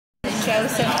show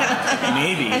sometime?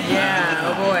 Maybe. Yeah.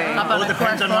 Oh boy. Up on Well, it the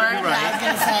depends on what you I was write.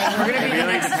 going to say, It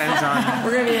really depends on.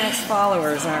 We're gonna be the next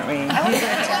followers, aren't we? I want to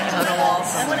On the wall.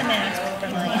 I want a mask for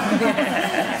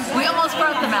Ryan. We almost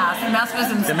brought the mask. The mask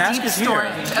was in The mask deep is here.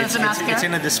 storage. Oh, it's a mask here? It's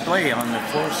in a display on the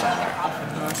floor somewhere.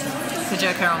 The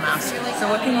Joe Carroll mask. So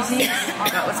what can you see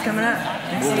about what's coming up?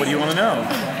 Well, what do you want to know?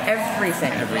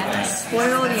 Everything. Everything.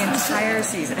 Spoil the entire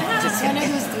season. Just I know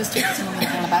who was talking to me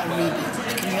about a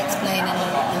reboot. Can you explain in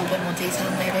a little bit more detail,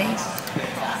 maybe?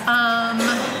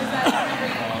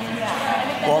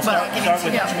 Well,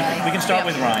 Yeah. we can start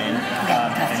with Ryan,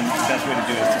 and the best way to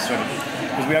do it is to sort of,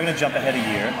 because we are going to jump ahead a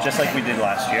year, just like we did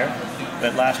last year.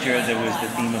 But last year there was the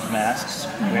theme of masks,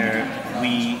 where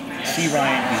we see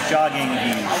Ryan, he's jogging,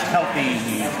 he's healthy,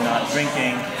 he's not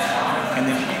drinking, and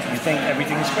then you think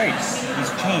everything is great. He's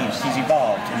changed, he's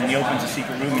evolved, and then he opens a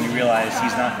secret room and you realize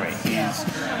he's not great.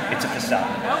 It's a facade.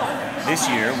 This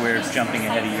year we're jumping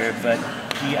ahead a year, but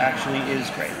he actually is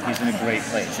great. He's in a great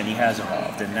place, and he has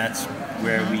evolved, and that's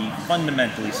where we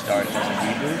fundamentally start as a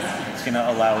reboot. It's going to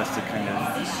allow us to kind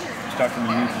of start from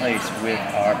a new place with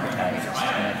our protagonist,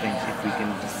 and I think if we can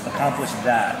accomplish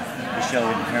that, the show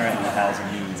inherently has a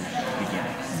new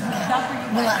beginning.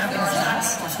 Will that happen as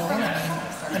next at all? I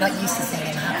mean, we're not used to seeing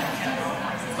him happy.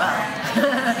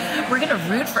 Well, we're going to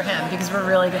root for him because we're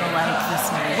really going to like this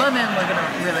new woman. We're going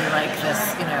to really like this,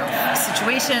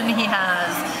 situation he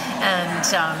has,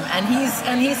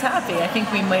 and he's happy. I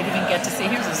think we might even get to see.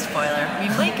 Here's a spoiler. We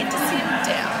might get to see him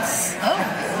dance. Oh,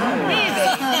 Maybe.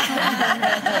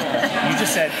 You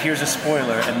just said, here's a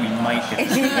spoiler, and we might get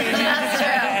to see it.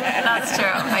 That's true.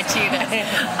 I cheated.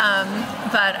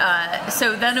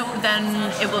 So then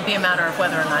it will be a matter of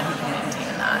whether or not he can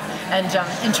maintain that. And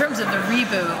in terms of the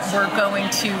reboot, we're going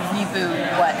to reboot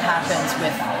what happens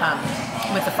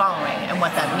with the following and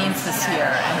what that means this year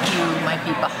and who might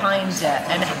be behind it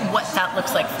and what that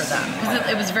looks like for them. Because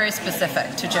it was very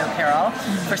specific to Joe Carroll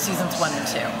for seasons 1 and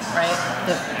 2, right?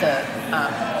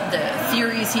 The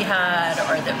theories he had,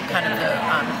 or the kind of the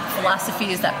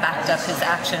philosophies that backed up his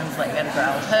actions, like Edgar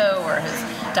Allan Poe or his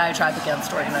diatribe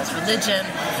against organized religion.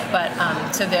 But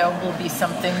so there will be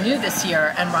something new this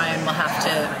year, and Ryan will have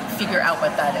to figure out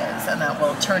what that is, and that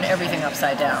will turn everything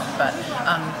upside down. But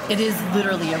it is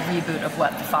literally a reboot of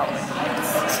what the following is.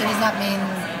 so does that mean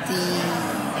the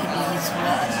people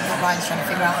that Ryan's trying to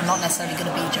figure out are not necessarily going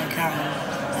to be Joe Carroll?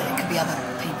 It could be other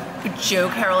people. Joe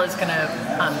Carroll is going to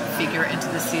figure into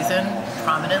the season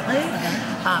prominently,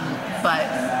 but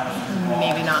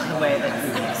maybe not in the way that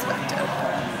you would expect it.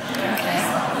 Okay.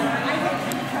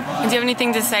 And do you have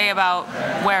anything to say about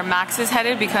where Max is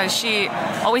headed? Because she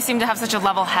always seemed to have such a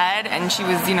level head, and she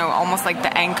was, almost like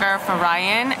the anchor for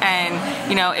Ryan. And,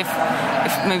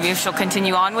 if she'll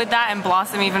continue on with that and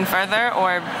blossom even further,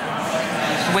 or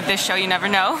with this show, you never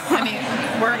know. I mean,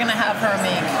 we're going to have her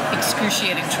make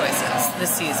excruciating choices this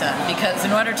season, because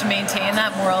in order to maintain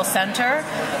that moral center,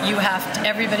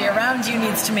 everybody around you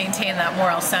needs to maintain that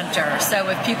moral center. So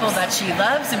if people that she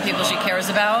loves and people she cares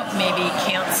about maybe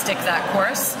can't stick that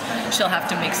course, she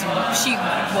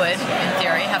would, in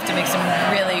theory, have to make some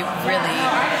really, really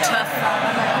tough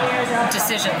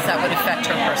decisions that would affect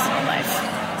her personal life.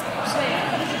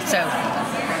 So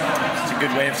It's a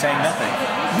good way of saying nothing.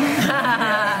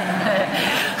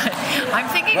 I'm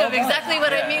thinking of exactly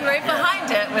what I mean right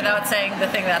behind it without saying the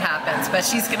thing that happens. But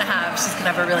she's gonna have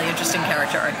a really interesting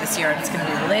character arc this year, and it's gonna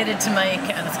be related to Mike,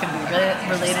 and it's gonna be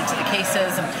related to the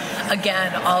cases, and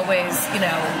again, always,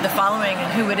 the following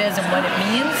and who it is and what it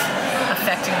means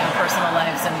affecting their personal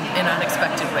lives in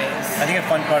unexpected ways. I think a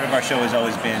fun part of our show has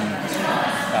always been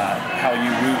how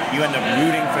you end up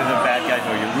rooting for the bad guys,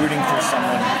 or you're rooting for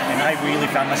someone, and I really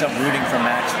found myself rooting for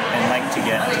Max and Mike to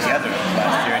get together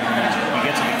last year, and when you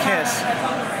get to the kiss,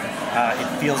 it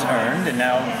feels earned, and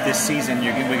now this season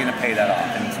we're going to pay that off,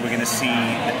 and we're going to see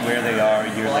where they are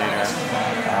a year later,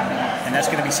 and that's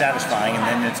going to be satisfying. And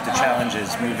then it's the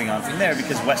challenges moving on from there,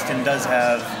 because Weston does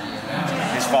have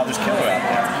his father's killer out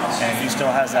there, and he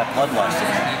still has that bloodlust in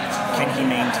him. Can he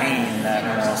maintain that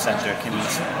moral center? Can he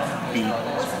be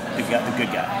the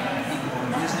good guy?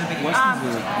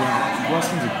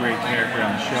 Weston's a great character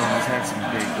on the show, and he's had some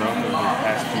great growth over the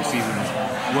past few seasons.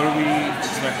 What do we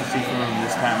expect to see from him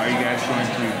this time? Are you guys going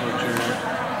to torture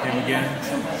him again?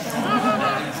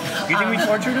 Do you think we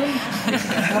tortured him?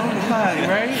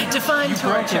 Right? Define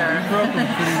torture. You broke him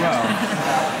pretty well.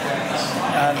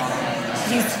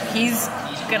 He's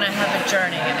gonna have a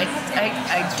journey.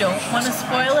 I don't want to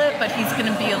spoil it, but he's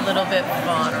gonna be a little bit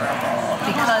vulnerable,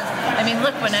 because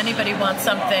look, when anybody wants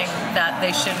something that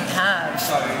they shouldn't have,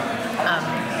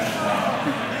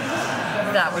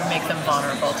 that would make them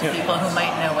vulnerable to people who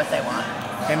might know what they want.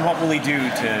 And what will he do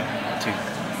to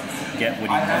get what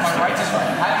he wants to get?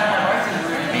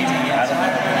 Maybe, I don't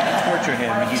know, torture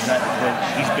him. He's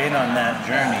been on that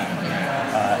journey,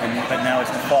 but now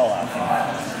it's the fallout from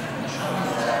that.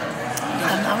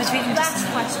 I was reading Last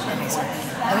question.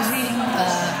 I was reading.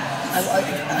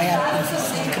 I had this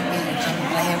and couldn't read it,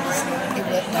 and it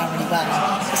worked out really well.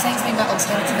 It was saying something about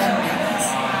alternative endings.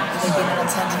 They've been an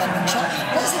alternative ending shot.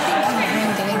 What was the thing about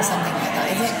when doing something like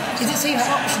that? Is it so you have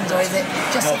options, or is it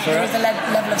just there was a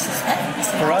level of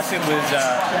suspense? For us, it was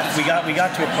we got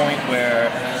to a point where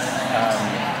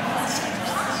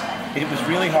it was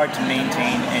really hard to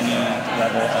maintain any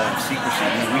level of secrecy.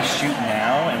 We shoot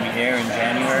now and we air in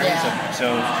January,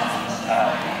 so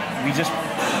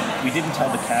we didn't tell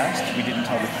the cast, we didn't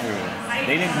tell the crew.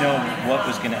 They didn't know what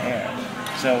was going to air.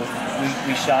 So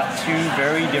we shot two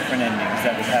very different endings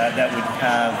that would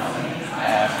have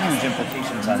huge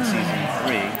implications on season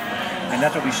 3, and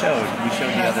that's what we showed. We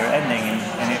showed the other ending,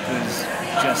 and it was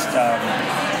just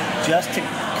to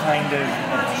kind of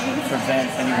prevent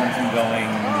anyone from going,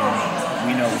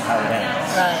 we know how it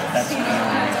ends. Right. That's the only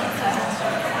reason.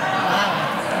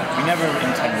 Wow. We never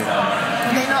intended on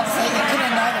it. They're not saying it could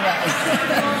end either way.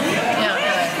 Yeah.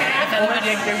 Well,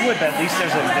 they would, but at least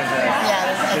there's a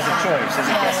choice, there's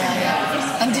a guessing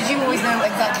game. And did you always know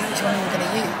exactly which one you were going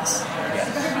to use? Yes.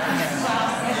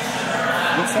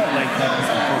 What's that like having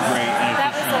to incorporate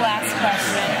That was the last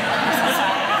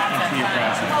question. into your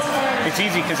process? It's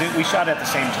easy because we shot at the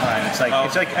same time. It's like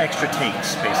extra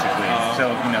takes basically.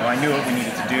 So I knew what we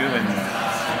needed to do, and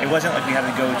it wasn't like we had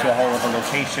to go to a whole other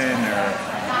location. Or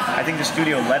I think the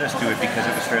studio let us do it because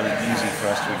it was fairly easy for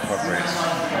us to incorporate.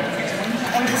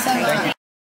 Thank you so much.